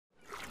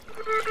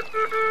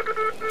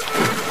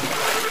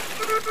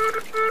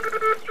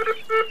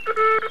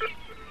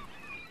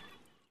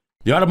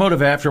The automotive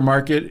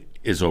aftermarket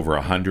is over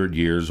 100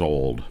 years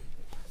old.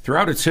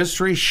 Throughout its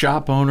history,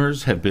 shop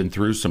owners have been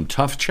through some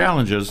tough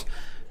challenges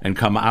and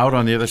come out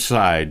on the other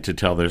side to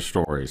tell their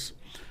stories.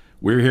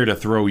 We're here to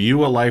throw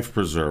you a life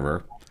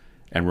preserver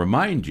and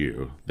remind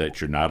you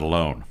that you're not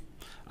alone.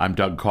 I'm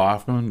Doug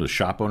Kaufman with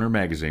Shop Owner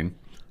Magazine.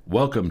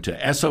 Welcome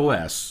to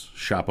S.O.S.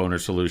 Shop Owner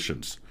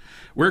Solutions.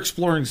 We're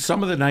exploring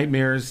some of the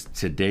nightmares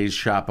today's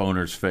shop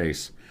owners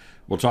face.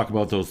 We'll talk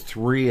about those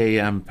 3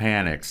 a.m.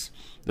 panics,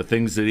 the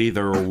things that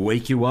either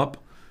wake you up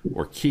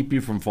or keep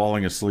you from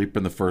falling asleep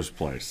in the first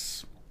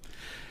place.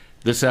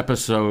 This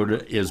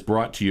episode is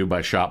brought to you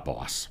by Shop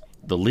Boss,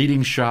 the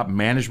leading shop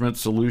management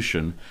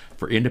solution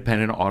for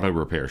independent auto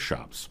repair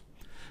shops.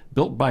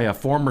 Built by a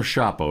former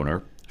shop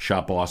owner,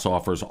 Shop Boss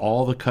offers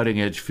all the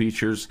cutting-edge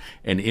features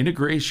and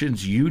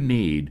integrations you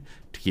need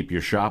to keep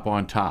your shop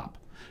on top,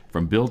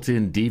 from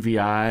built-in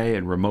DVI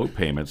and remote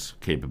payments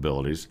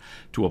capabilities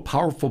to a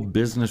powerful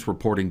business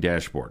reporting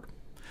dashboard.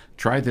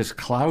 Try this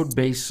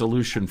cloud-based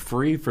solution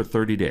free for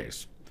 30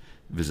 days.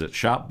 Visit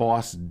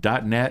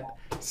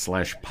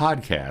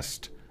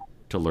shopboss.net/podcast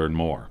to learn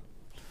more.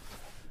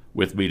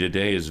 With me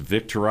today is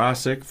Vic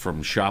Tarasic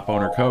from Shop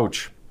Owner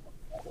Coach.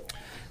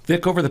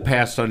 Vic, over the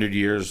past 100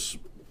 years,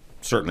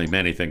 certainly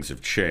many things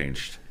have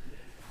changed.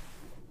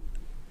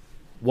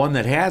 One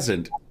that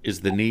hasn't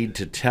is the need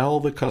to tell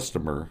the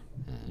customer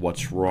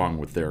what's wrong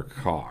with their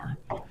car.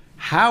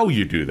 How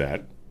you do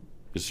that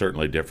is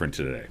certainly different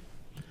today.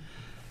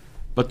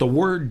 But the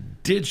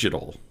word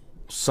digital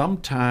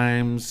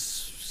sometimes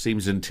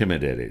seems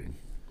intimidating.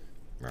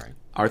 Right.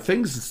 Are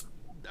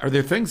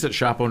there things that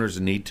shop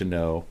owners need to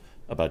know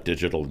about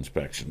digital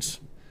inspections?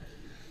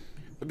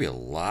 There'll be a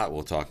lot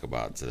we'll talk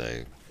about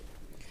today.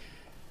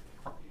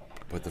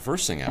 But the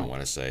first thing I want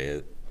to say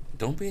is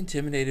don't be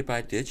intimidated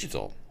by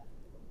digital.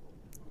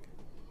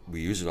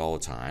 We use it all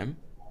the time.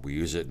 We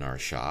use it in our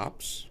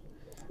shops.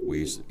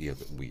 We're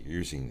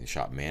using the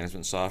shop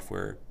management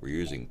software. We're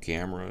using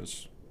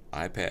cameras,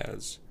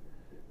 iPads.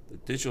 The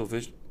digital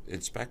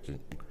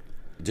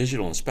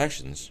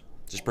inspections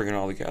just bring it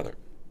all together.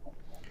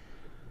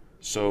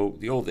 So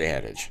the old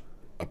adage,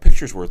 a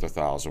picture's worth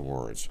 1,000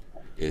 words,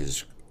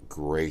 is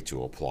great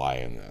to apply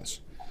in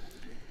this,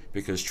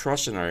 because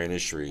trust in our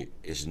industry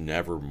is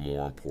never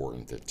more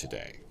important than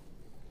today.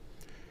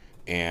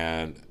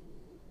 And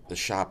the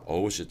shop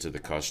owes it to the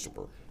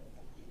customer,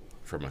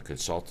 from a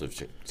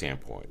consultative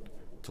standpoint,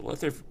 to let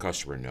their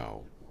customer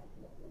know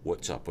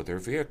what's up with their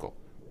vehicle.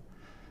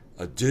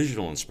 A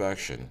digital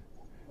inspection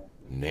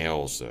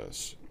nails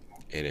this,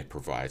 and it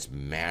provides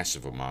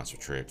massive amounts of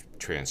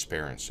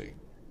transparency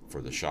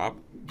for the shop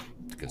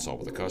to consult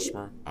with the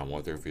customer on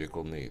what their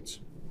vehicle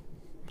needs.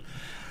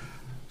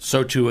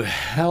 So to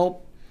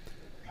help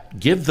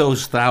give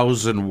those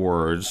 1,000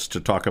 words to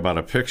talk about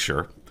a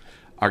picture,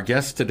 our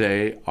guests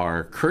today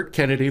are Kurt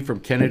Kennedy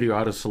from Kennedy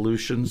Auto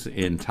Solutions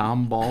in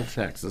Tomball,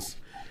 Texas,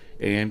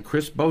 and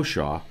Chris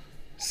Beauchamp,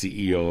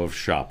 CEO of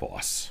Shop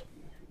Boss.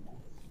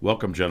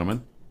 Welcome,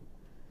 gentlemen.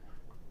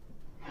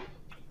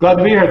 Glad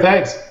to be here.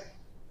 Thanks.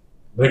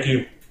 Thank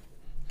you.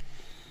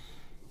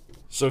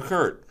 So,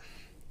 Kurt,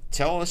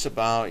 tell us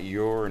about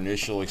your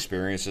initial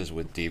experiences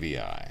with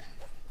DVI.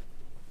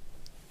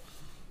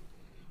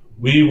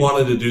 We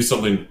wanted to do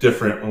something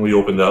different when we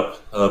opened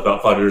up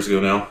about 5 years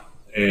ago now,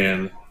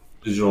 and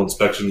digital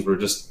inspections were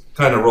just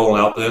kind of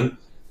rolling out then.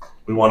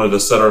 We wanted to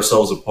set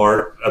ourselves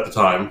apart at the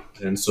time,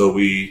 and so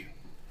we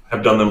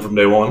have done them from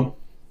day one.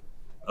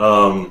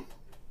 The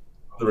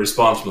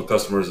response from the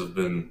customers has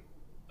been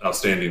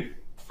outstanding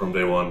from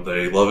day one.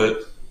 They love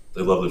it.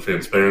 They love the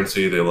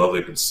transparency.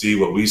 They can see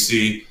what we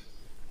see.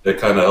 That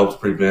kind of helps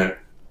prevent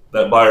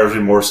that buyer's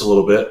remorse a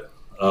little bit.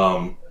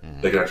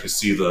 They can actually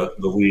see the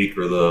leak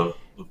or the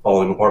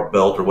falling apart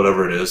belt or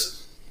whatever it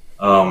is.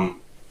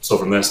 So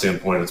from that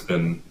standpoint, it's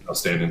been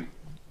outstanding.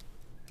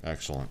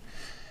 Excellent.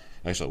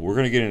 We're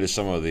going to get into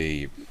some of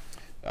the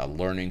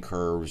learning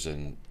curves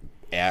and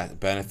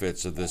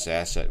benefits of this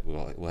asset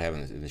we'll have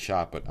in the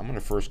shop, but I'm going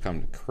to first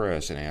come to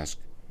Chris and ask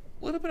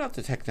a little bit about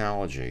the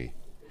technology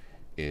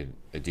in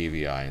a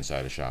DVI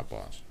inside a Shop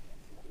Boss.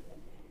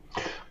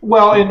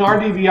 Well, in our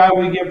DVI,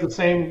 we give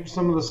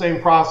some of the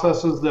same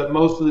processes that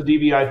most of the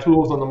DVI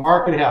tools on the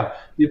market have.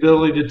 The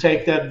ability to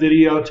take that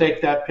video, take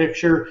that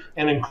picture,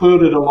 and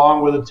include it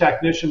along with a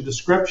technician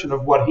description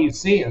of what he's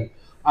seeing.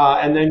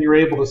 And then you're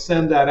able to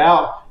send that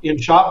out.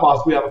 In Shop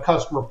Boss, we have a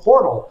customer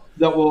portal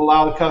that will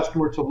allow the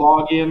customer to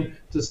log in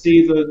to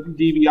see the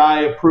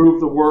DVI, approve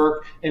the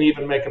work, and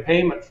even make a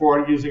payment for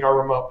it using our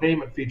remote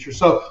payment feature.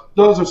 So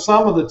those are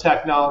some of the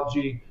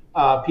technology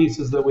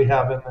pieces that we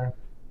have in there.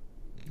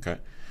 Okay.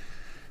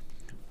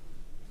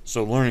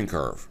 So learning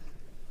curve.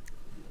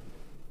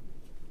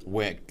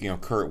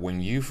 Kurt, when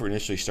you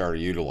initially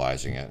started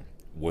utilizing it,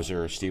 was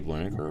there a steep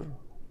learning curve?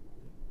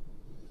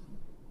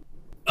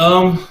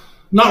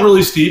 Not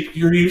really steep.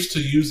 You're used to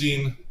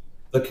using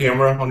the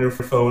camera on your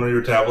phone or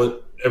your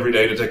tablet every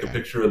day to take a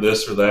picture of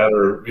this or that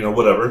or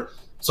whatever.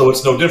 So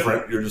it's no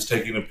different. You're just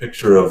taking a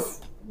picture of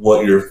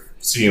what you're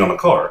seeing on a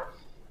car.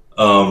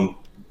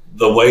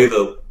 The way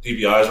the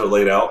DVIs are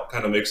laid out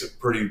kind of makes it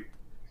pretty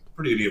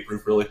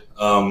idiot-proof, really.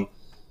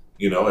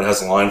 You know, it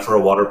has a line for a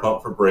water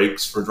pump for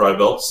brakes, for dry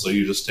belts, so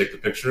you just take the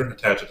picture,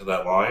 attach it to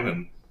that line,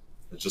 and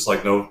it's just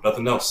like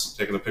nothing else.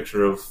 Taking a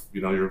picture of,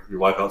 you know, your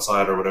wife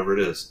outside or whatever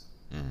it is.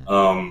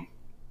 Mm-hmm.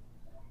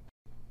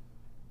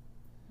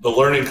 The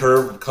learning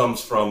curve comes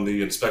from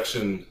the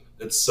inspection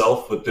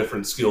itself with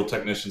different skilled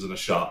technicians in the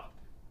shop,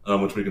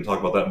 which we can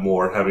talk about that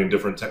more, having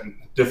different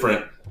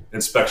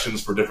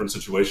inspections for different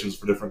situations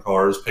for different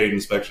cars, paid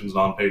inspections,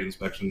 non-paid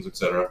inspections,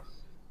 etc.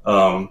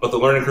 But the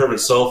learning curve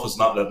itself is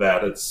not that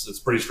bad. It's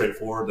pretty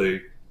straightforward.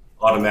 They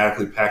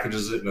automatically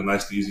packages it in a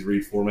nice to easy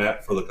read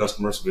format for the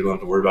customer, so we don't have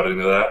to worry about any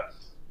of that.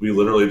 We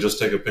literally just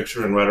take a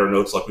picture and write our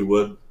notes like we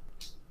would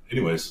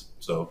anyways.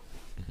 So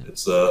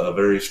it's a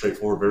very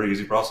straightforward, very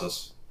easy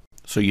process.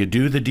 So you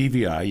do the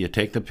DVI, you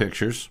take the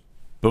pictures,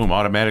 boom,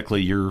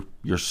 automatically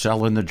you're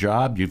selling the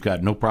job. You've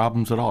got no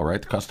problems at all,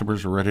 right? The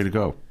customers are ready to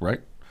go,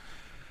 right?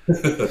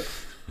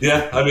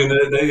 Yeah, I mean,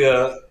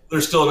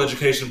 there's still an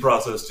education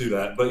process to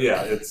that, but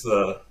yeah, it's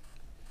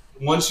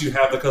once you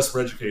have the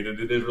customer educated,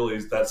 it really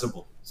is that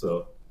simple.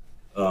 So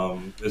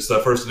it's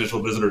that first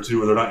initial visit or two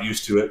where they're not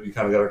used to it. You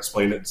kind of got to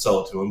explain it and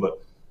sell it to them,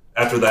 but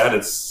after that,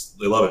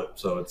 they love it.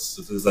 So it's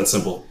that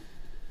simple.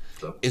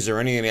 So. Is there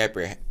any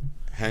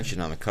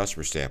apprehension on the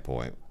customer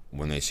standpoint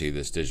when they see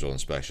this digital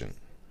inspection?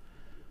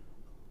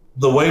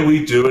 The way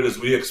we do it is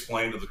we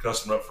explain to the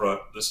customer up front,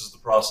 this is the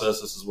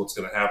process, this is what's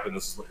going to happen,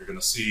 this is what you're going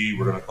to see,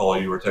 we're going to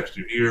call you or text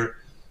you here.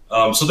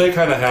 So they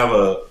kind of have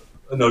a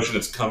notion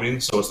it's coming,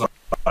 so it's not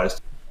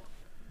surprised.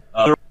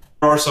 There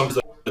are some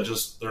that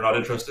just, they're not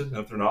interested, and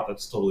if they're not,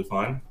 that's totally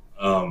fine.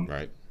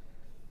 Right.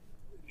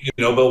 You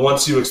know, but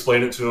once you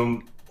explain it to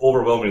them,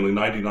 overwhelmingly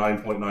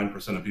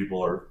 99.9% of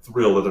people are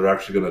thrilled that they're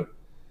actually going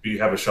to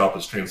have a shop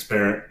that's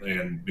transparent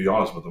and be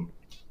honest with them.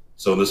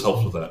 So this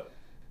helps with that.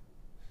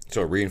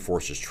 So it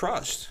reinforces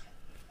trust.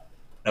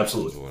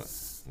 Absolutely.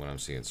 What I'm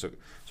seeing. So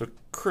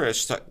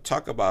Chris,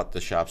 talk about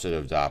the shops that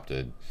have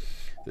adopted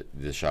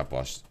the Shop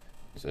Boss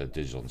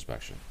digital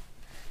inspection.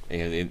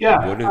 And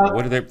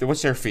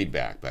what's their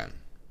feedback been?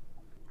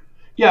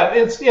 Yeah,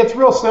 it's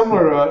real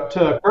similar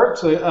to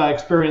Kurt's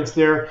experience.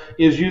 There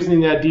is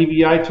using that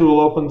DVI tool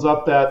opens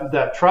up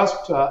that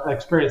trust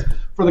experience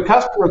for the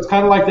customer. It's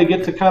kind of like they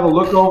get to kind of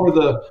look over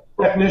the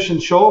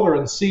technician's shoulder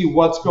and see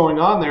what's going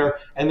on there,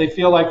 and they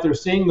feel like they're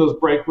seeing those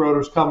brake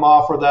rotors come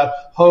off or that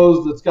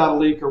hose that's got a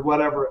leak or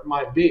whatever it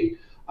might be.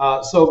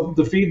 So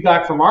the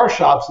feedback from our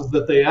shops is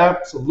that they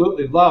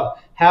absolutely love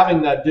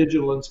having that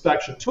digital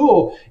inspection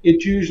tool.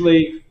 It's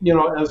usually, you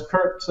know, as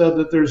Kurt said,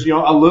 that there's, you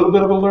know, a little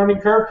bit of a learning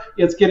curve.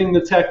 It's getting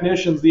the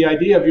technicians the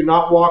idea of you're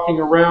not walking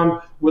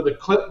around with a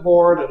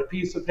clipboard and a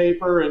piece of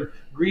paper and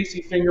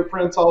greasy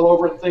fingerprints all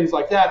over it and things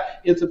like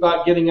that. It's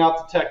about getting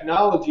out the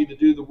technology to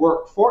do the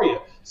work for you.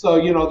 So,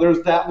 you know,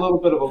 there's that little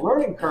bit of a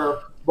learning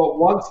curve. But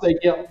once they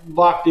get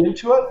locked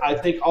into it, I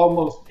think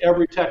almost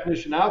every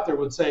technician out there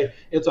would say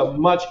it's a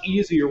much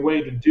easier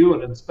way to do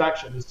an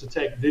inspection is to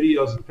take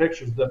videos and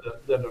pictures than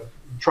to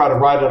try to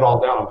write it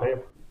all down on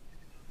paper.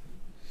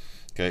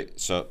 Okay,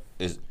 so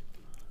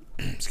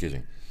excuse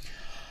me.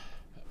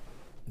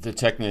 The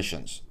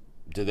technicians,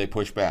 did they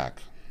push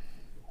back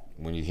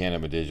when you hand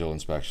them a digital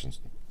inspection?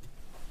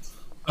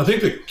 I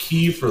think the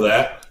key for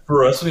that,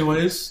 for us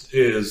anyways,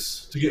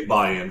 is to get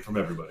buy-in from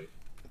everybody.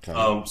 Okay.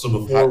 So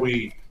before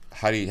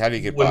How do you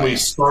get when buy-in? we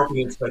start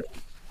the inspection?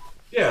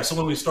 Yeah, so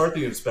when we start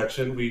the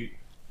inspection, we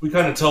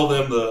kind of tell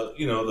them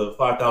the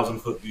 5,000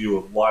 foot view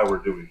of why we're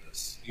doing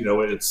this. You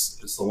know,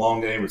 it's the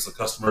long game. It's the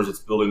customers. It's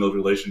building those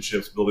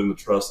relationships, building the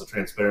trust, the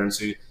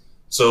transparency.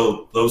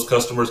 So those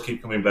customers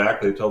keep coming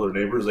back. They tell their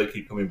neighbors. They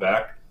keep coming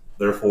back.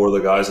 Therefore, the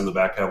guys in the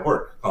back have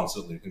work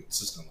constantly,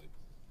 consistently.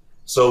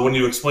 So when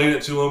you explain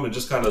it to them and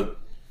just kind of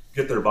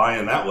get their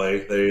buy-in that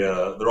way,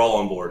 they're all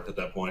on board at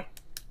that point.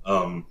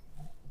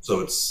 So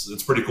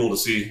it's pretty cool to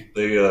see.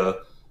 They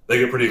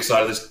get pretty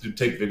excited. They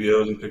take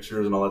videos and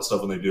pictures and all that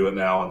stuff when they do it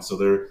now, and so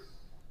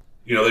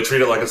they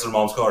treat it like it's their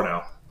mom's car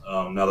now.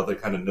 Now that they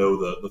kind of know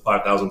the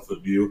 5,000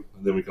 foot view,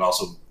 and then we can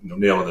also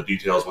nail in the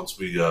details once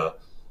we do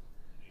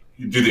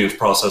the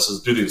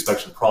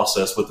inspection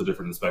process with the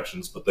different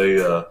inspections. But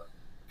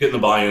getting the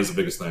buy-in is the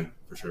biggest thing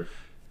for sure.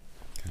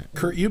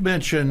 Kurt, you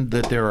mentioned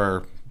that there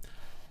are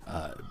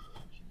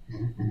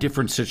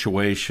different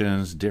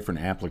situations, different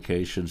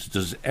applications.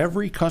 Does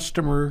every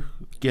customer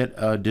get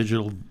a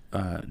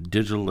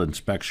digital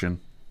inspection?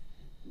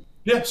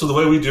 Yeah, so the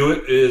way we do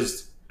it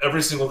is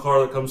every single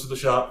car that comes to the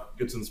shop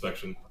gets an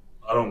inspection.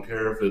 I don't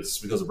care if it's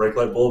because the brake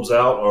light bulb's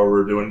out or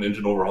we're doing an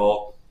engine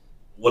overhaul.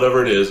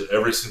 Whatever it is,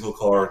 every single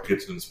car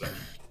gets an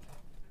inspection.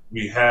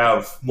 We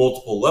have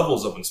multiple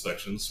levels of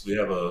inspections. We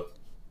have an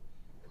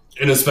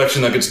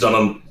inspection that gets done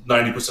on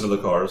 90% of the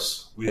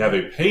cars. We have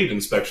a paid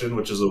inspection,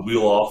 which is a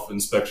wheel-off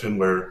inspection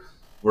where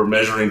we're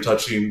measuring,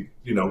 touching,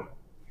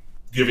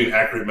 giving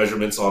accurate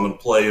measurements on the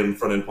play and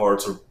front-end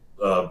parts or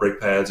brake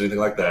pads, anything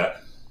like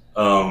that.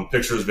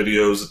 Pictures,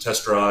 videos, a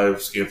test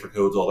drive, scan for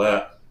codes, all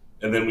that.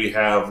 And then we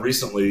have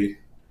recently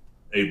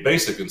a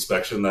basic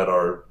inspection that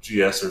our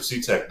GS or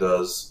C-Tech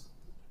does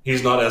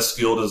he's not as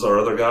skilled as our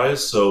other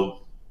guys,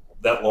 so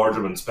that large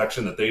of an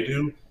inspection that they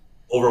do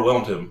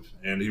overwhelmed him,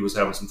 and he was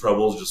having some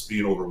troubles just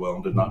being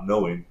overwhelmed and not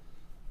knowing.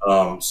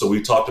 So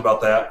we talked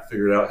about that,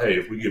 figured out, hey,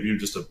 if we give you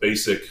just a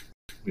basic,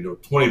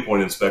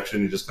 20-point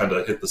inspection, you just kind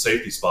of hit the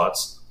safety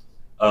spots,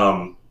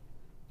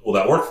 will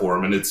that work for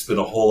him? And it's been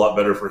a whole lot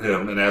better for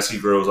him. And as he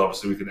grows,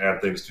 obviously we can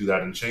add things to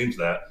that and change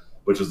that,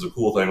 which is the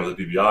cool thing with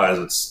the DVI is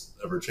it's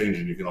ever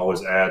changing. You can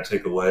always add,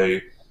 take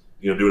away,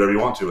 do whatever you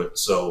want to it.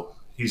 So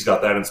he's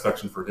got that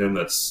inspection for him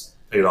that's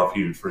paid off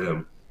huge for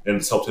him. And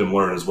it's helped him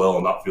learn as well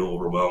and not feel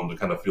overwhelmed and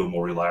kind of feel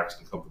more relaxed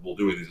and comfortable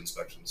doing these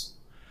inspections.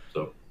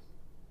 So,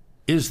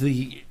 is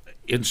the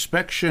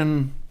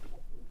inspection,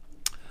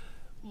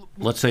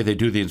 let's say they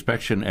do the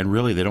inspection and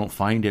really they don't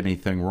find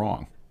anything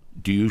wrong.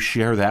 Do you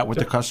share that with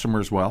the customer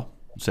as well?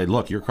 Say,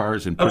 look, your car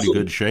is in pretty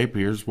good shape.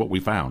 Here's what we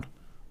found.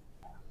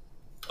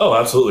 Oh,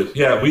 absolutely.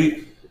 Yeah,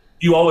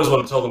 you always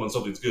want to tell them when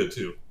something's good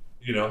too.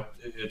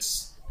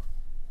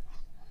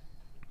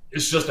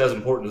 It's just as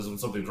important as when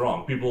something's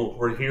wrong.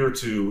 We're here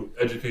to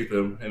educate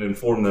them and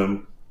inform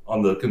them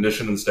on the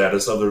condition and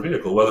status of their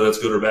vehicle, whether it's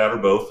good or bad or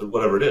both or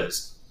whatever it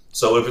is.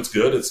 So if it's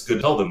good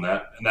to tell them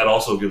that. And that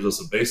also gives us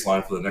a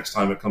baseline for the next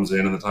time it comes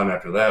in and the time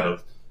after that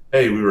of,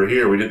 hey, we were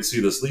here, we didn't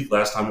see this leak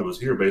last time it was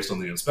here based on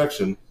the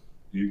inspection.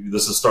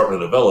 This is starting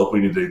to develop. We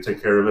need to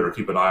take care of it or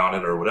keep an eye on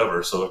it or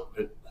whatever. So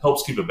it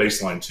helps keep a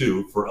baseline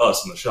too for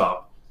us in the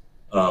shop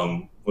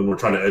when we're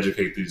trying to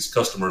educate these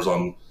customers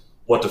on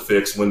what to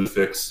fix, when to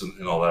fix,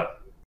 and all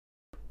that.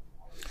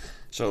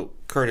 So,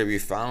 Kurt, have you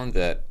found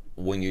that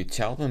when you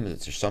tell them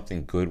that there's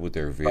something good with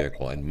their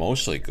vehicle, and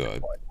mostly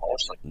good,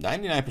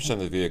 99% of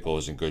the vehicle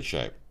is in good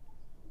shape,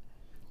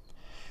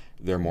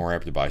 they're more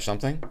apt to buy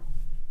something?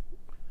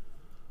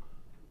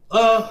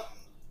 Not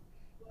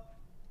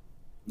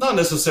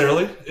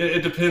necessarily.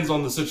 It depends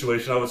on the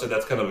situation. I would say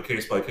that's kind of a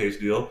case-by-case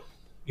deal.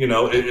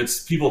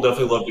 It's people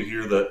definitely love to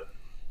hear that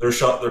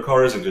their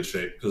car is in good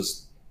shape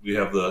because we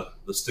have the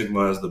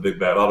stigma as the big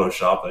bad auto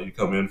shop that you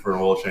come in for an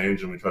oil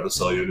change and we try to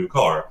sell you a new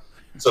car.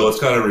 So it's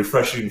kind of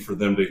refreshing for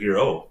them to hear,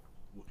 oh,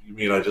 you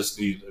mean I just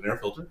need an air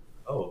filter?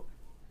 Oh,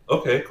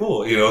 okay,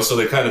 cool. So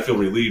they kind of feel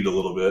relieved a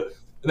little bit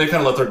and they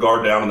kind of let their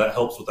guard down, and that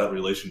helps with that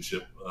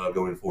relationship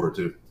going forward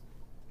too.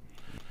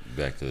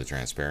 Back to the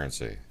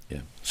transparency. Yeah.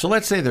 So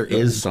let's say there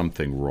is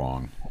something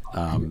wrong.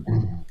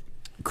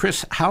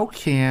 Chris, how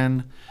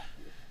can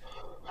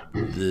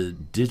the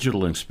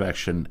digital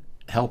inspection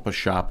help a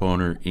shop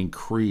owner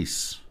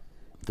increase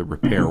the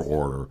repair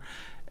order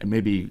and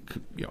maybe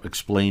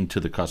explain to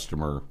the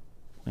customer,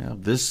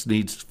 this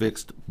needs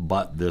fixed,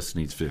 but this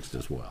needs fixed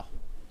as well?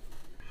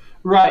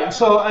 Right.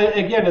 So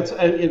again,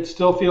 it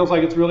still feels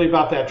like it's really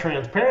about that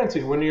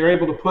transparency. When you're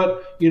able to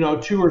put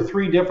 2 or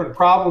 3 different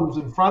problems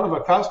in front of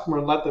a customer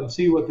and let them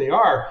see what they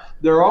are,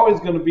 they're always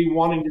going to be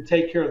wanting to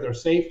take care of their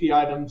safety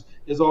items.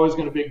 Is always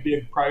going to be a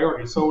big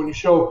priority. So when you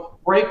show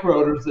brake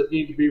rotors that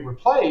need to be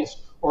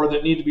replaced or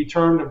that need to be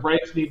turned and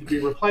brakes need to be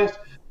replaced,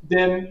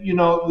 then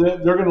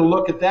they're going to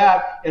look at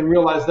that and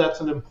realize that's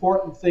an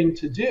important thing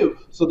to do.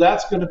 So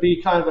that's going to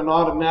be kind of an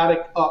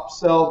automatic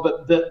upsell,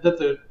 but that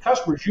the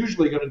customer's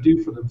usually going to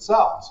do for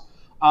themselves.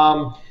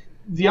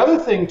 The other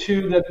thing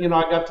too that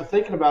I got to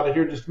thinking about it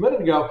here just a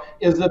minute ago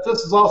is that this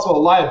is also a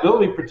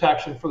liability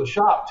protection for the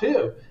shop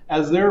too.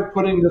 As they're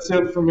putting this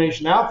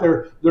information out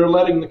there, they're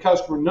letting the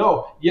customer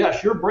know,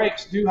 yes, your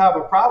brakes do have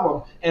a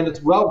problem, and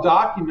it's well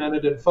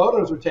documented and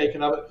photos are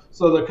taken of it,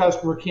 so the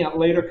customer can't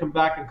later come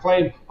back and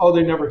claim, oh,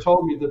 they never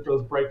told me that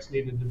those brakes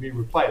needed to be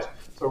replaced.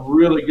 So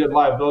really good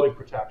liability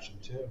protection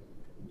too.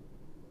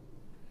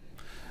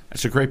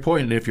 That's a great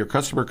point. And if your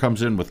customer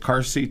comes in with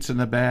car seats in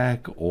the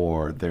back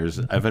or there's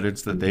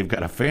evidence that they've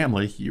got a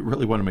family, you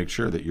really want to make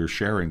sure that you're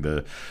sharing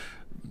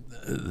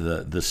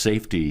the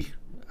safety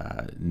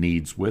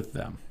needs with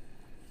them.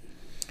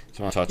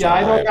 So I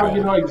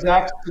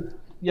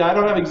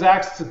don't have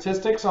exact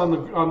statistics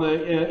on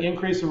the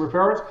increase in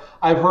repairs.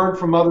 I've heard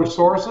from other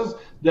sources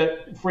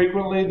that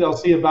frequently they'll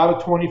see about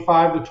a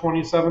 25 to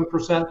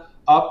 27%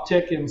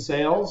 uptick in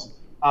sales.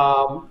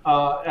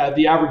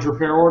 The average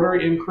repair order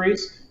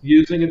increase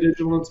using a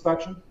digital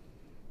inspection.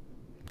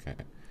 Okay.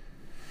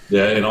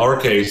 Yeah, in our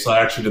case,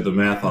 I actually did the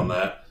math on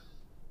that.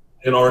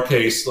 In our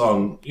case,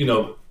 we're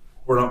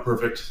not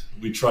perfect.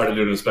 We try to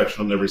do an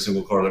inspection on every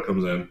single car that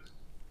comes in,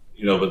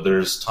 but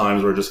there's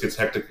times where it just gets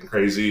hectic and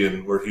crazy,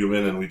 and we're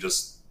human and we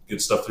just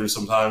get stuff through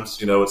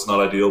sometimes. It's not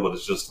ideal, but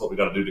it's just what we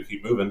got to do to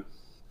keep moving.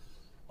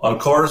 On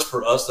cars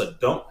for us that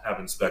don't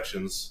have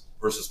inspections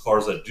versus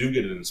cars that do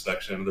get an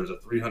inspection, there's a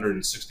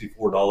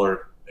 $364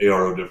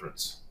 ARO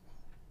difference.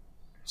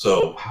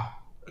 So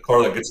a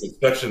car that gets an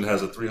inspection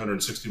has a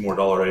 $360 more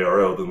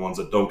ARO than ones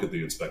that don't get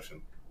the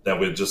inspection. That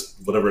would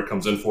just, whatever it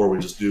comes in for, we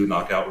just do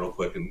knock out real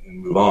quick and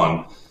move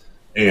on.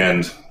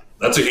 And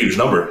that's a huge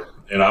number.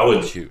 And I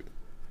want to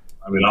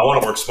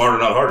work smarter,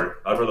 not harder.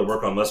 I'd rather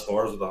work on less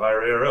bars with a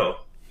higher ARO.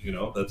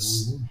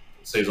 That's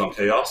saves on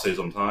chaos, saves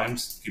on time,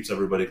 keeps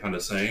everybody kind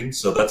of sane.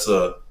 So it's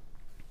a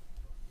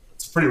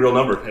pretty real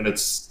number, and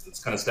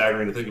it's kind of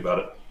staggering to think about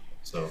it.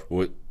 So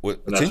and what's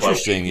that's why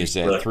interesting we is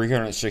that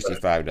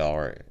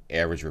 $365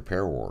 average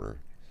repair order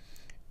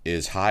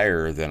is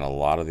higher than a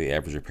lot of the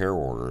average repair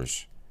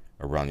orders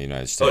around the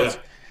United States,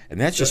 and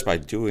that's just by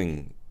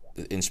doing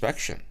the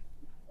inspection.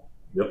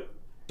 Yep.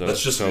 So,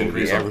 That's just so an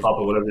increase the on average, top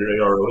of whatever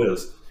your ARO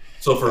is.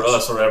 So for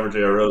us, our average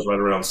ARO is right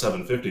around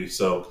 750.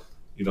 So,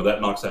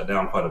 that knocks that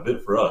down quite a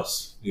bit for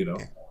us,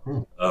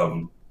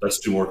 That's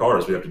 2 more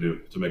cars we have to do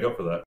to make up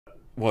for that.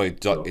 well,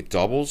 it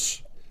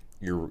doubles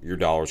your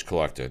dollars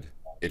collected.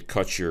 It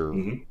cuts your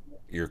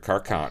car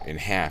count in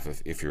half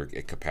if you're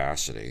at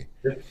capacity.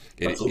 Yeah,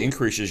 It absolutely.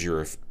 increases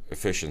your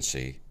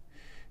efficiency.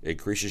 It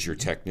increases your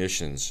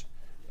technicians'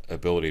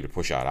 ability to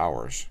push out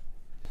hours.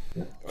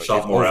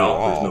 Shop morale,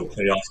 overall, there's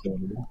no chaos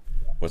going on.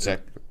 What's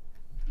that?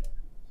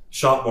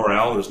 Shop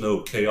morale, there's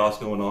no chaos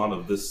going on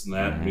of this and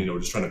that.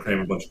 Just trying to cram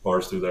a bunch of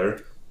cars through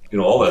there.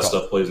 All that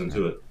stuff plays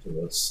into it. So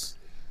that's,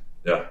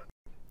 yeah.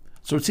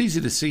 So it's easy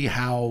to see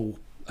how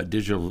a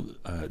digital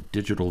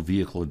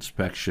vehicle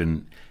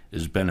inspection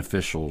is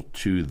beneficial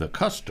to the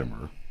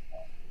customer.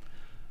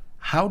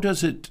 How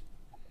does it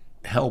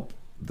help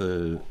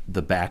the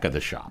back of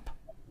the shop?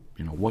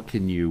 What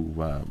can you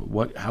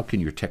how can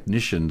your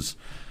technicians,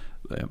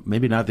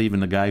 maybe not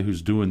even the guy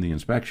who's doing the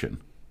inspection,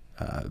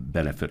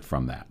 benefit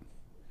from that?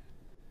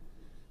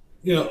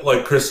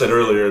 Like Chris said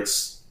earlier,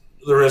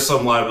 there is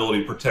some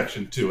liability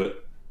protection to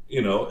it.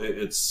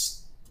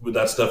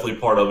 That's definitely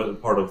part of it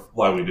and part of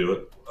why we do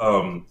it.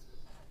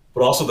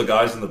 But also the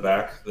guys in the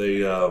back, they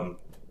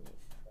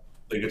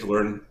get to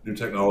learn new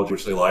technology,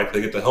 which they like.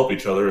 They get to help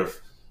each other. If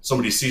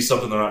somebody sees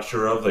something they're not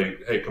sure of,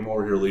 hey, come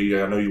over here,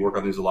 Lee. I know you work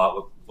on these a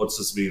lot. What's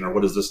this mean? Or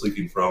what is this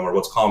leaking from? Or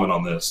what's common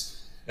on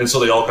this? And so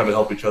they all kind of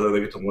help each other. They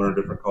get to learn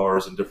different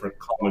cars and different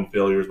common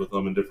failures with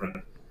them and different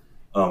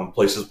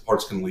places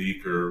parts can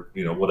leak or,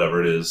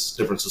 whatever it is,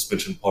 different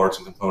suspension parts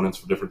and components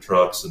for different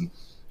trucks. And,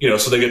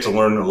 so they get to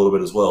learn a little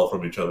bit as well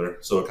from each other.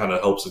 So it kind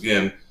of helps,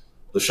 again,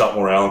 the shop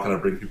morale and kind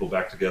of bring people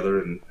back together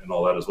and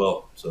all that as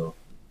well. So.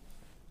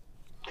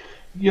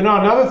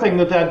 Another thing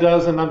that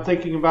does, and I'm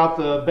thinking about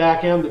the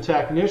back end, the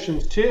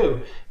technicians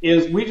too,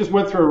 is we just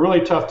went through a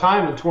really tough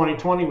time in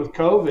 2020 with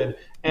COVID.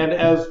 And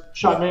as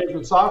shop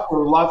management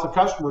software with lots of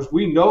customers,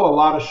 we know a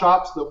lot of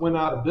shops that went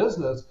out of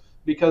business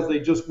because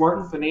they just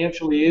weren't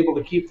financially able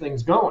to keep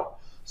things going.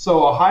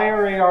 So a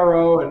higher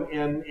ARO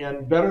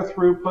and better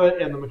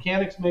throughput and the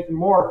mechanics making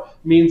more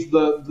means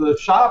the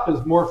shop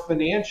is more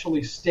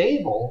financially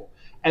stable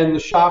and the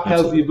shop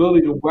has the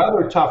ability to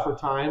weather tougher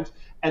times.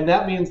 And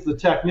that means the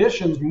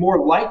technician's more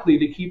likely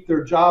to keep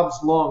their jobs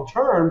long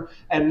term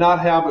and not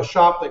have a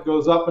shop that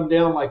goes up and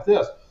down like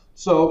this.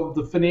 So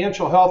the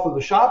financial health of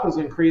the shop is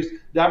increased.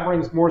 That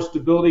brings more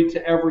stability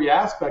to every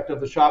aspect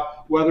of the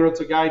shop, whether it's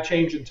a guy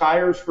changing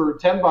tires for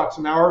 $10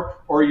 an hour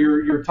or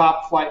your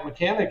top flight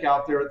mechanic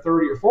out there at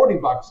 30 or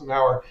 $40 an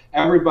hour.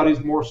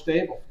 Everybody's more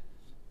stable.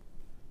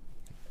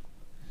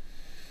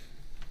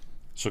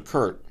 So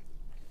Kurt,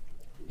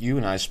 you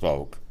and I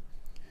spoke,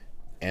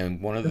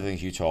 and one of the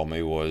things you told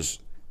me was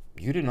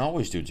you didn't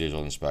always do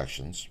digital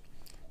inspections.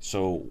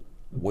 So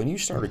when you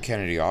started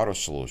Kennedy Auto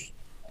Solutions,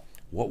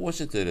 what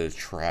was it that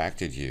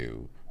attracted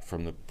you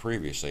from the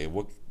previously?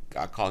 What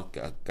got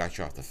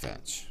you off the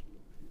fence?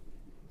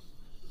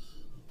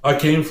 I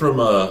came from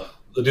the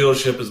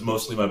dealership is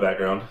mostly my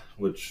background,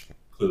 which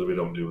clearly we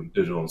don't do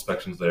digital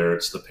inspections there.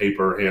 It's the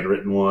paper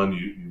handwritten one.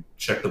 You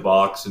check the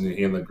box and you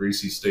hand the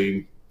greasy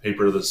stained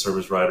paper to the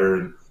service writer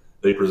and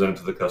they present it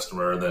to the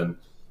customer. And then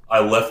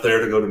I left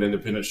there to go to an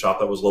independent shop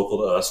that was local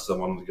to us because I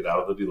wanted to get out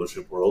of the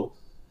dealership world.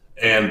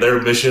 And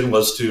their mission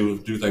was to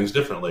do things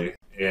differently.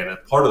 And as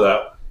part of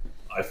that,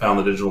 I found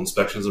the digital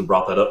inspections and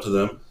brought that up to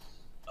them.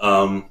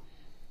 And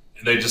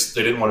they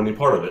didn't want any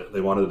part of it.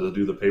 They wanted to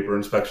do the paper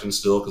inspection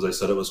still because they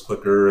said it was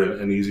quicker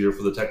and easier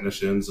for the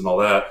technicians and all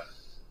that,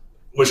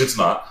 which it's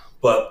not.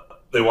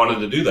 But they wanted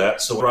to do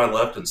that. So when I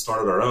left and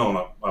started our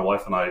own, my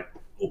wife and I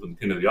opened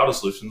Kennedy Auto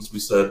Solutions. We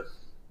said,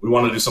 we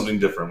want to do something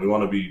different. We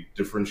want to be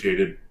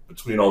differentiated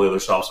between all the other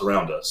shops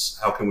around us.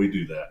 How can we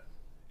do that?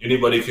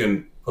 Anybody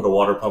can put a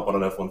water pump on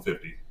an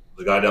F-150.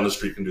 The guy down the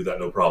street can do that,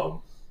 no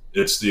problem.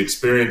 It's the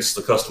experience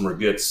the customer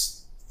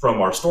gets from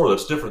our store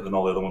that's different than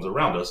all the other ones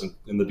around us,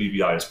 and the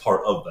DVI is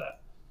part of that.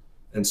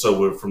 And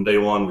so from day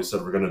one, we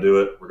said we're going to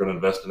do it, we're going to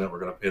invest in it, we're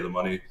going to pay the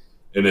money.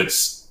 And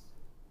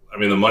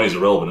the money's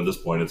irrelevant at this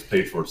point. It's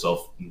paid for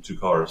itself in 2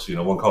 cars,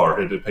 one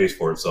car, it pays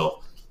for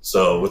itself.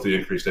 So with the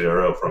increased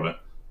ARO from it.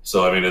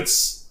 So,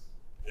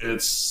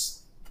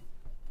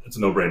 it's a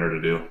no-brainer to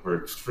do.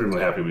 We're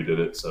extremely happy we did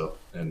it. So,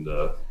 and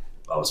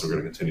obviously we're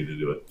going to continue to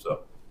do it.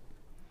 So.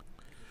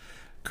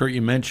 Kurt,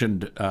 you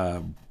mentioned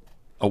a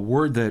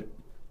word that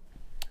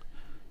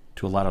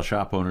to a lot of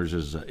shop owners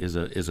is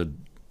a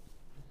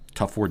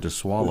tough word to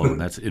swallow,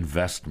 and that's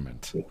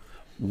investment.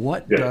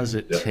 What does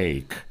it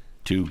take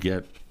to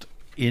get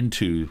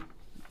into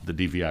the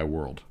DVI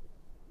world?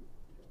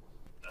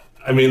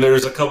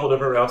 There's a couple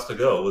different routes to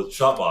go with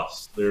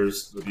ShopBoss.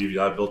 There's the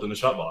DVI built into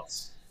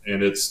ShopBoss,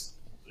 and it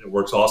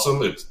works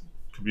awesome. It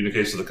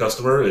communicates to the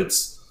customer.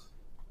 It's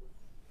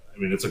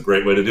a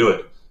great way to do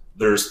it.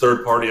 There's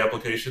third-party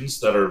applications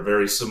that are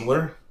very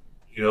similar.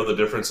 The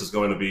difference is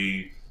going to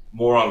be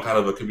more on kind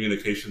of a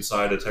communication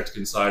side, a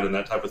texting side, and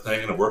that type of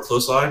thing, and a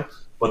workflow side.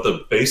 But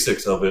the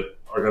basics of it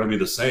are going to be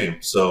the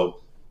same.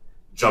 So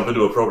jump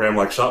into a program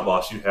like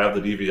ShopBoss, you have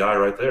the DVI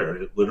right there.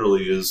 It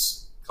literally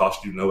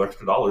cost you no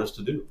extra dollars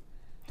to do.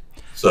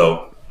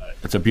 So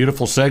it's a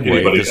beautiful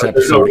segue. This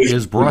episode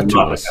is brought to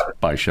us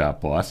by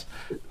ShopBoss,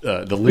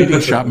 the leading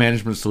shop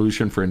management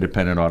solution for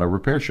independent auto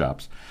repair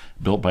shops.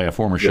 Built by a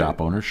former shop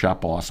owner,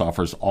 ShopBoss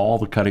offers all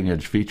the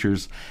cutting-edge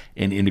features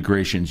and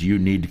integrations you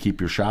need to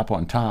keep your shop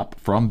on top,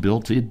 from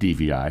built-in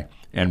DVI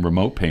and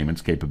remote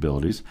payments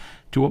capabilities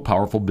to a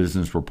powerful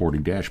business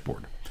reporting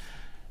dashboard.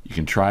 You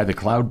can try the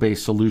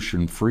cloud-based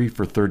solution free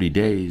for 30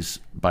 days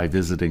by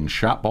visiting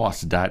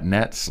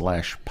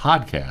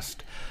shopboss.net/podcast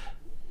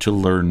to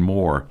learn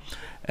more.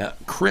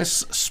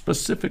 Chris,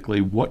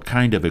 specifically, what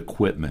kind of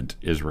equipment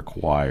is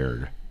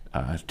required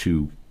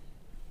to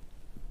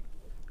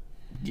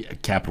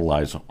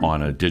capitalize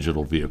on a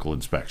digital vehicle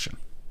inspection?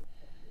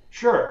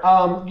 Sure.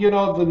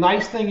 The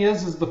nice thing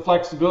is the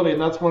flexibility,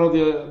 and that's one of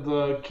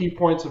the key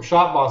points of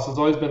ShopBoss has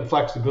always been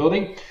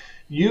flexibility.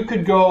 You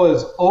could go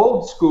as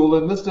old school,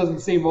 and this doesn't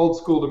seem old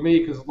school to me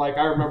because,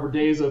 I remember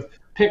days of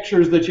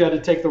pictures that you had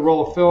to take the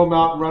roll of film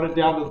out and run it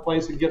down to the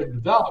place and get them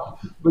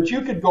developed. But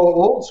you could go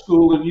old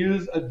school and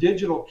use a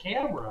digital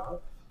camera,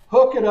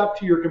 hook it up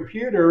to your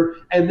computer,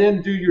 and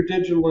then do your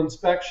digital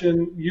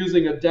inspection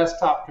using a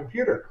desktop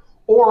computer.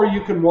 Or you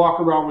can walk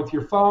around with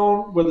your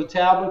phone, with a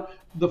tablet.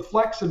 The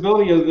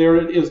flexibility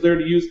is there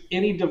to use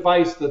any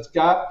device that's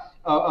got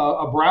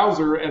a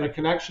browser and a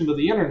connection to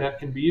the internet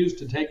can be used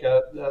to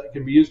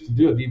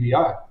do a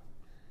DVI.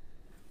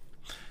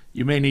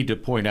 You may need to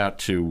point out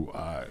to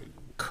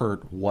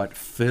Kurt what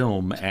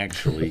film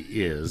actually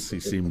is. He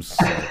seems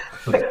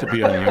to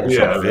be on the younger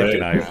side of Vic,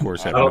 and I, of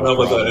course, have no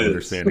problem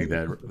understanding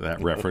that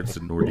reference,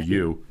 and nor do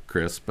you,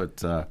 Chris.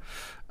 But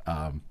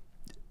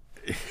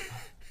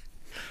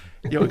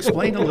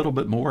explain a little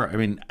bit more. I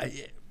mean,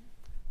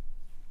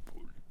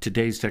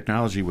 today's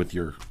technology with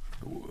your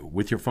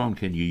phone,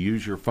 can you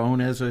use your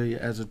phone as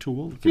a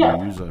tool? Can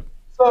you use a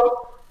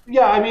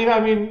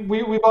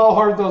we've all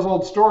heard those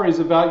old stories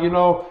about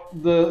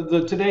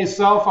the today's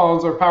cell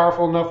phones are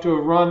powerful enough to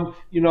have run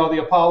the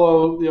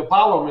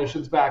Apollo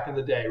missions back in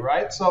the day,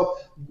 right? So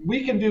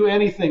we can do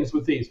anything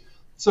with these.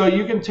 So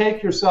you can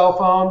take your cell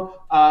phone,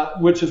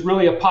 which is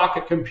really a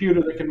pocket computer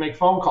that can make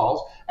phone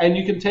calls, and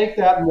you can take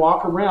that and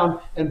walk around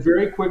and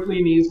very quickly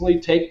and easily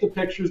take the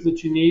pictures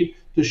that you need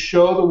to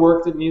show the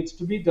work that needs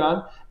to be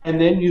done,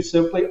 and then you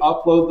simply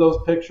upload those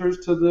pictures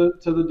to the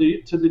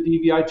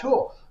DVI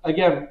tool.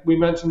 Again, we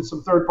mentioned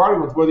some third-party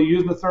ones. Whether you're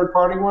using the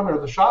third-party one or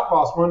the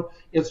ShopBoss one,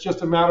 it's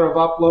just a matter of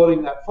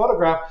uploading that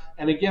photograph.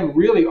 And again,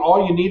 really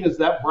all you need is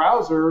that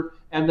browser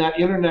and that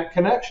internet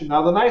connection.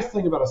 Now, the nice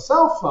thing about a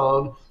cell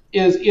phone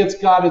is it's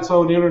got its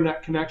own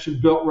internet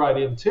connection built right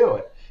into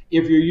it.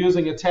 If you're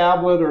using a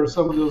tablet or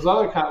some of those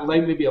other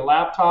maybe a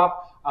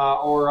laptop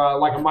or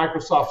like a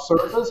Microsoft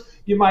Surface,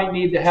 you might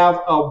need to have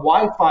a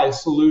Wi-Fi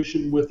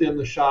solution within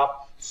the shop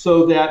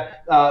so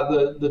that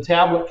the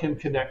tablet can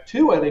connect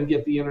to it and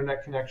get the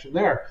internet connection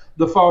there.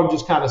 The phone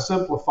just kind of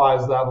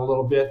simplifies that a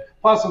little bit.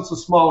 Plus, it's a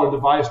smaller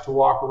device to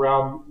walk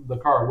around the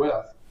car with.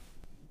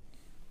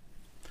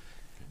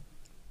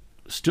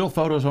 Still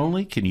photos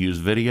only? Can you use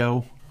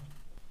video?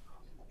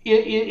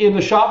 In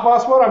the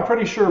ShopBoss one, I'm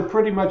pretty sure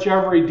pretty much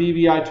every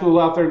DVI tool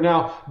out there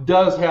now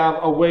does have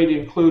a way to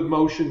include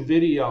motion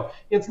video.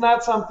 It's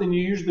not something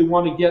you usually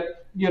want to get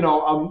 2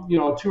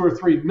 or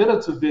 3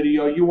 minutes of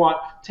video. You want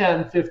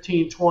 10,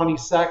 15, 20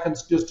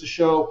 seconds just to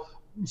show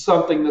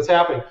something that's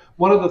happening.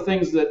 One of the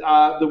things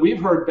that we've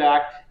heard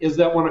back is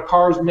that when a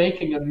car is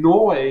making a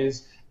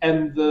noise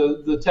and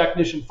the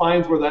technician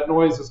finds where that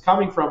noise is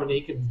coming from and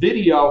he can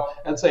video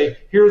and say,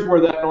 here's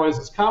where that noise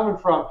is coming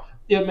from,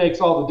 it makes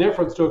all the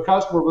difference to a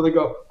customer where they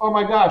go, oh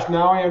my gosh,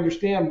 now I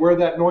understand where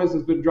that noise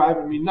has been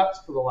driving me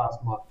nuts for the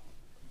last month.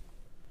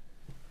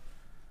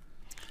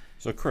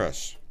 So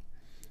Chris,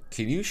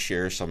 can you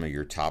share some of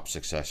your top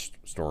success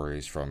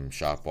stories from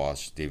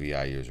ShopBoss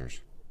DVI users?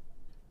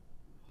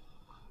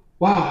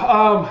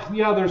 Wow,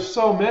 there's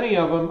so many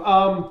of them.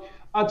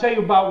 I'll tell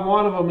you about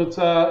one of them.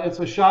 It's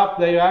a shop.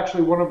 They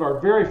actually one of our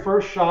very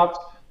first shops.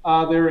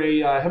 They're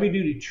a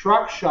heavy-duty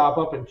truck shop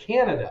up in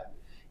Canada,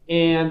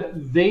 and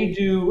they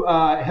do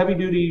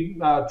heavy-duty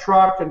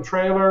truck and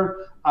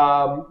trailer,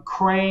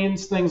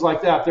 cranes, things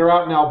like that. They're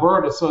out in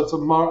Alberta, so it's a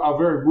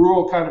very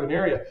rural kind of an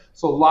area.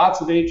 So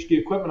lots of HD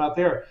equipment out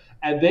there.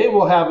 And they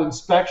will have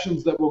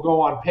inspections that will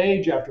go on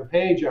page after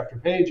page after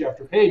page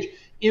after page.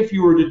 If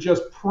you were to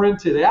just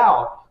print it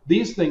out,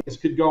 these things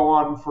could go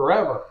on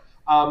forever.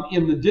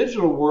 In the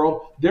digital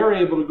world, they're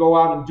able to go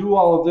out and do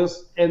all of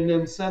this and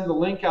then send the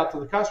link out to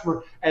the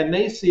customer, and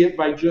they see it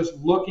by just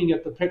looking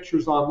at the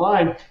pictures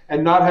online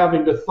and not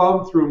having to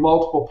thumb through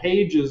multiple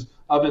pages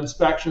of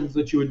inspections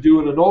that you would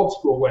do in an old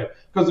school way,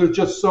 because there's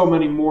just so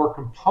many more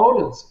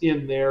components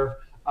in there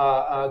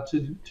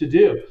to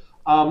do.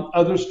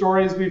 Other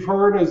stories we've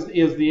heard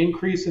is the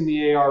increase in the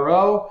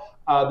ARO.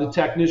 the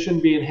technician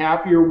being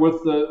happier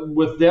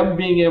with them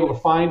being able to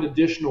find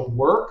additional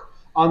work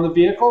on the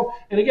vehicle.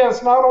 And again,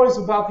 it's not always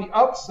about the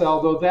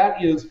upsell, though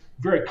that is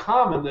very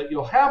common that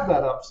you'll have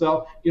that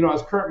upsell.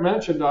 As Kurt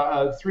mentioned,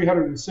 a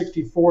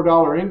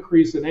 $364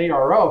 increase in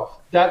ARO,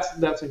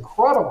 that's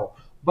incredible.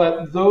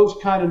 But those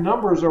kind of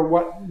numbers are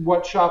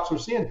what shops are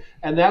seeing,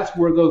 and that's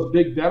where those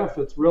big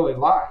benefits really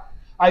lie.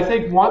 I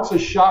think once a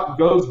shop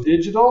goes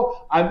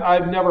digital,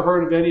 I've never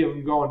heard of any of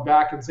them going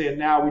back and saying,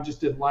 "Now we just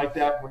didn't like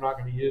that, and we're not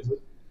going to use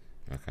it."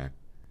 Okay.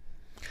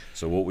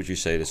 So what would you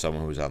say to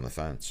someone who's on the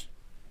fence?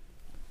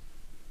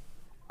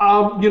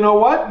 You know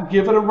what?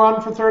 Give it a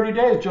run for 30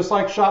 days, just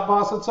like Shop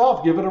Boss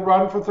itself. Give it a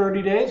run for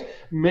 30 days.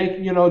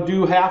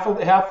 Do half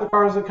the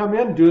cars that come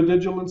in, do a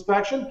digital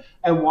inspection,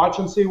 and watch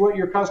and see what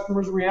your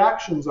customers'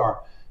 reactions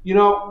are.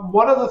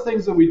 One of the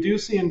things that we do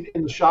see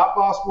in the Shop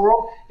Boss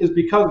world is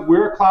because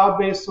we're a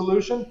cloud-based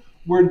solution,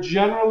 we're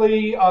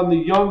generally on the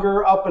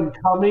younger,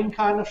 up-and-coming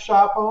kind of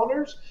shop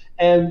owners,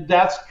 and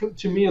that's,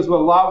 to me, is a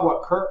lot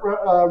what Kurt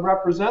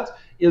represents,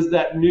 is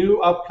that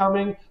new,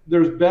 upcoming,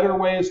 there's better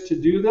ways to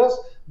do this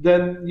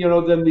than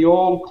the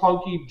old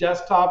clunky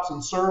desktops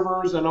and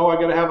servers, and I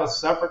got to have a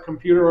separate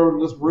computer over in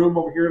this room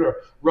over here to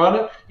run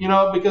it,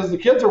 because the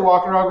kids are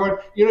walking around going,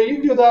 you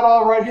can do that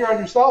all right here on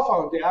your cell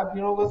phone, Dad.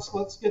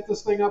 Let's get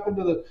this thing up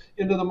into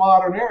the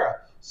modern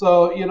era.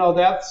 So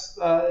that's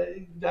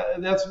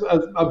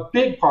a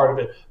big part of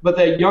it. But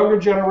that younger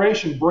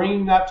generation,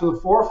 bringing that to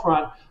the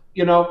forefront,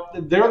 they're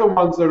the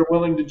ones that are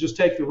willing to just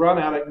take the run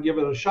at it and give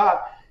it a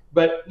shot.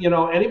 But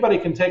anybody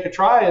can take a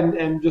try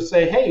and just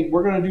say, hey,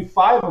 we're going to do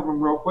 5 of them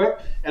real quick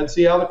and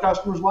see how the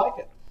customers like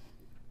it.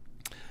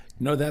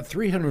 That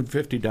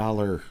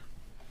 $350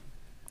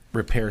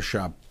 repair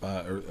shop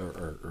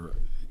or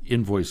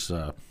invoice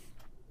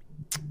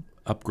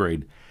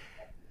upgrade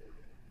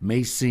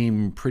may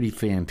seem pretty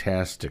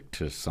fantastic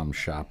to some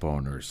shop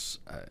owners.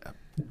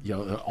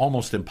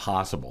 Almost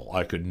impossible.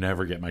 I could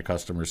never get my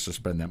customers to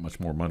spend that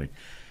much more money.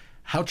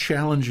 How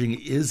challenging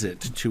is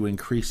it to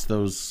increase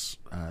those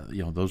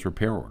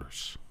repair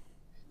orders?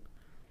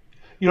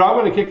 I'm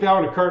going to kick that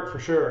one to Kurt for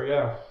sure.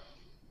 Yeah.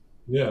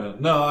 Yeah.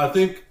 No, I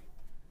think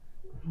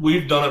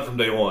we've done it from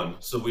day one.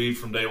 So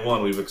from day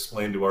one, we've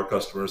explained to our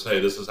customers, hey,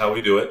 this is how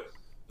we do it.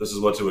 This is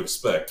what to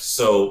expect.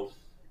 So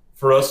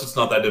for us, it's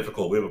not that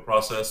difficult. We have a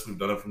process. We've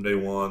done it from day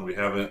one. We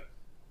haven't,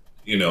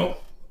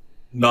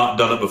 not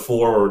done it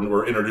before, or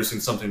we're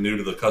introducing something new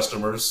to the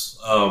customers.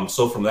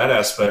 So from that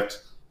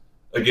aspect,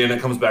 again,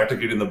 it comes back to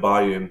getting the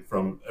buy-in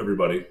from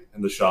everybody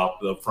in the shop,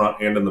 the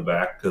front and in the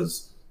back,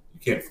 because you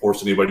can't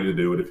force anybody to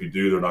do it. If you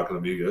do, they're not going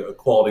to be a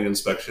quality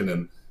inspection,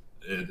 and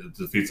it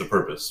defeats the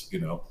purpose,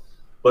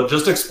 But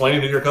just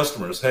explaining to your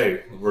customers,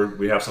 hey,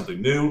 we have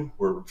something new.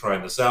 We're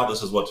trying this out.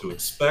 This is what to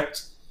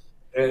expect.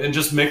 And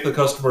just make the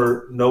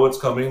customer know it's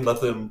coming.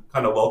 Let them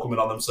kind of welcome it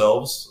on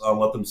themselves.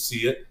 Let them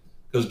see it.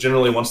 Because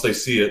generally, once they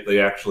see it, they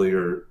actually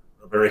are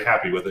very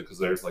happy with it, because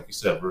there's, like you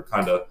said,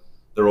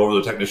 they're over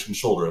the technician's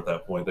shoulder at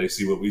that point. They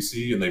see what we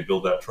see, and they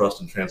build that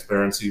trust and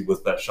transparency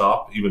with that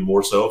shop, even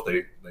more so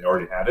if they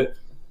already had it.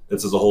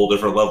 This is a whole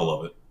different level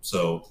of it.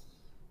 So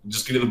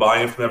just getting the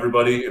buy-in from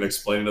everybody and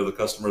explaining to the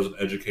customers and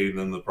educating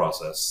them the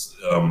process,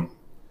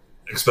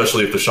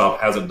 especially if the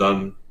shop hasn't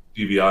done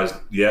DVIs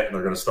yet and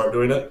they're going to start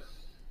doing it.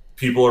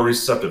 People are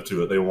receptive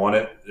to it. They want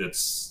it.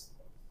 It's,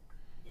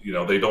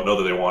 they don't know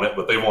that they want it,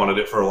 but they wanted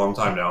it for a long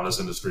time now in this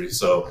industry.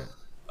 So,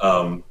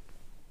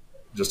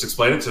 just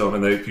explain it to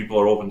them, and people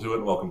are open to it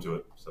and welcome to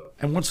it. So,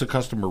 and once the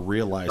customer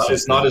realizes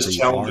it's not as they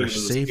challenging are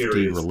as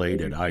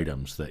safety-related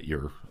items that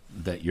you're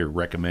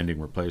recommending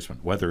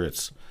replacement, whether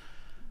it's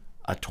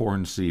a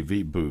torn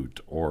CV boot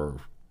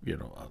or a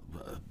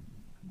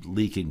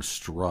leaking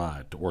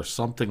strut or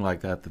something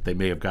like that they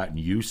may have gotten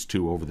used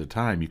to over the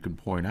time, you can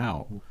point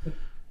out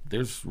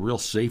there's real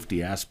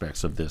safety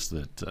aspects of this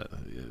that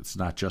it's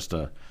not just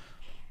a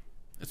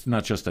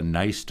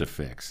nice to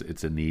fix;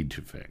 it's a need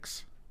to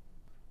fix.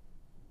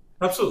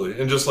 Absolutely.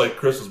 And just like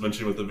Chris was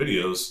mentioning with the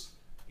videos,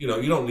 you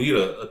don't need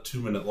a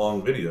 2-minute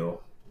long video.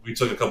 We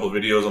took a couple of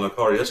videos on a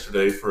car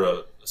yesterday for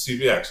a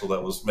CV axle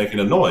that was making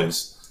a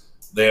noise.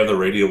 They have the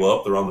radio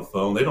up, they're on the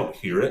phone, they don't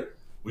hear it.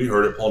 We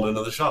heard it pulled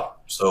into the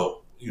shop.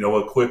 So,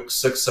 a quick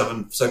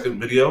 6-7 second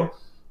video,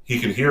 he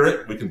can hear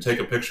it. We can take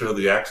a picture of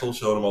the axle,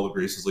 showing him all the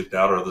grease is leaked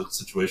out or the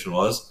situation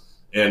was,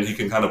 and he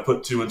can kind of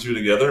put 2 and 2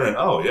 together and,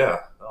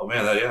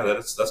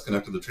 that's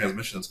connected to the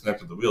transmission, that's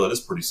connected to the wheel. That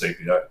is pretty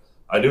safety.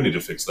 I do need to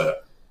fix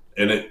that.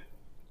 And it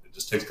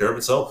just takes care of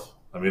itself.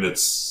 I mean,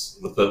 it's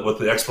with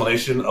the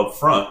explanation up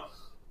front,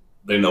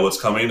 they know it's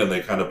coming and they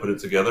kind of put it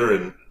together.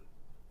 And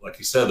like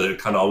you said, it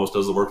kind of almost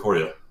does the work for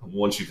you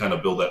once you kind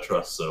of build that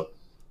trust. So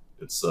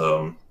it's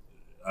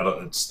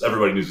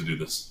everybody needs to do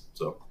this.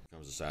 So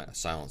becomes a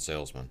silent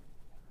salesman.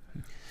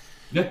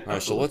 Yeah. All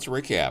right. So let's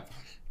recap.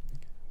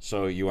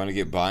 So you want to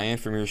get buy-in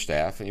from your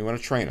staff and you want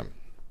to train them.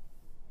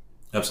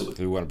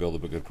 Absolutely. You want to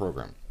build a good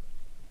program.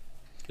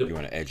 Yep. You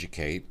want to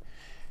educate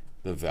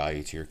the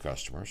value to your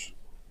customers.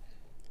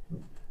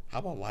 How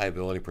about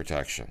liability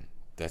protection?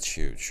 That's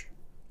huge,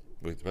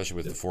 especially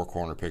with the 4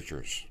 corner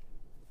pictures.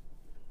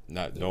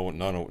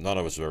 None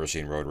of us have ever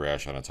seen road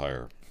rash on a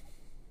tire.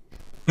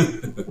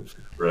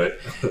 Right.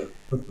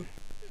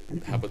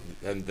 How about,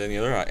 and then the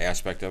other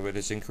aspect of it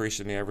is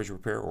increasing the average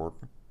repair order,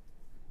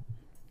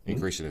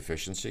 increasing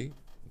efficiency,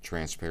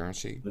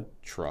 transparency,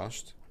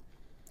 trust.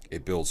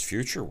 It builds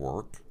future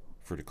work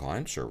for the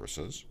client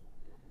services.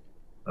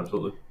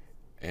 Absolutely.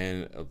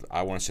 And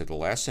I want to say the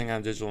last thing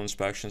on digital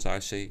inspections I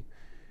see,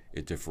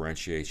 it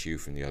differentiates you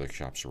from the other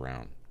shops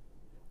around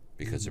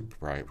because it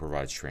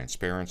provides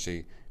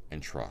transparency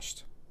and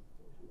trust.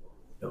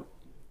 Yep.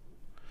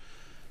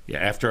 Yeah,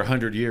 after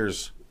 100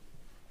 years,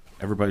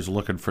 everybody's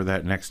looking for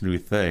that next new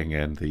thing,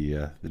 and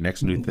the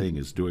next new thing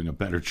is doing a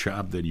better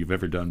job than you've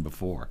ever done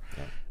before.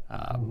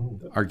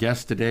 Our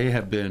guests today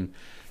have been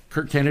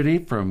Kurt Kennedy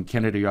from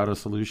Kennedy Auto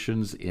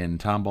Solutions in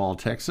Tomball,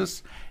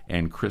 Texas,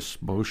 and Chris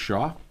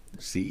Beauchamp,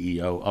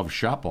 CEO of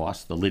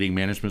S.O.S, the leading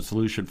management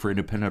solution for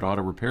independent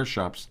auto repair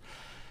shops.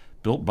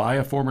 Built by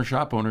a former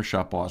shop owner,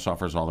 S.O.S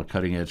offers all the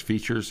cutting-edge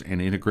features and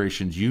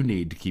integrations you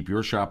need to keep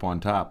your shop on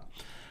top.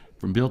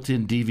 From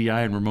built-in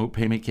DVI and remote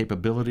payment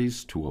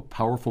capabilities to a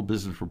powerful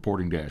business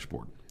reporting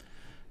dashboard.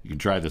 You can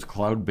try this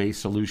cloud-based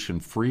solution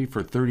free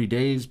for 30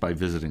 days by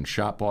visiting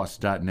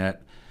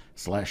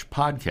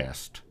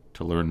shopboss.net/podcast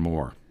to learn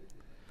more.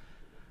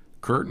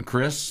 Kurt and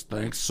Chris,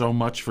 thanks so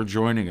much for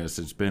joining us.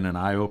 It's been an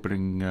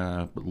eye-opening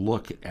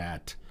look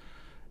at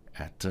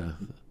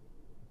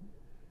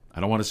I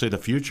don't want to say the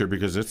future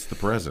because it's the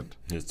present.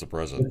 It's the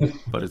present.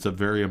 But it's a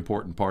very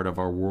important part of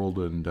our world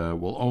and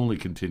will only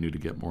continue to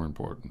get more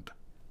important.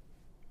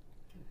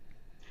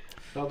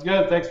 Sounds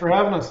good. Thanks for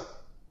having us.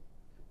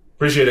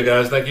 Appreciate it,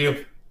 guys. Thank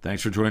you.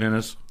 Thanks for joining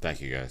us. Thank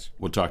you, guys.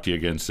 We'll talk to you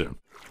again soon.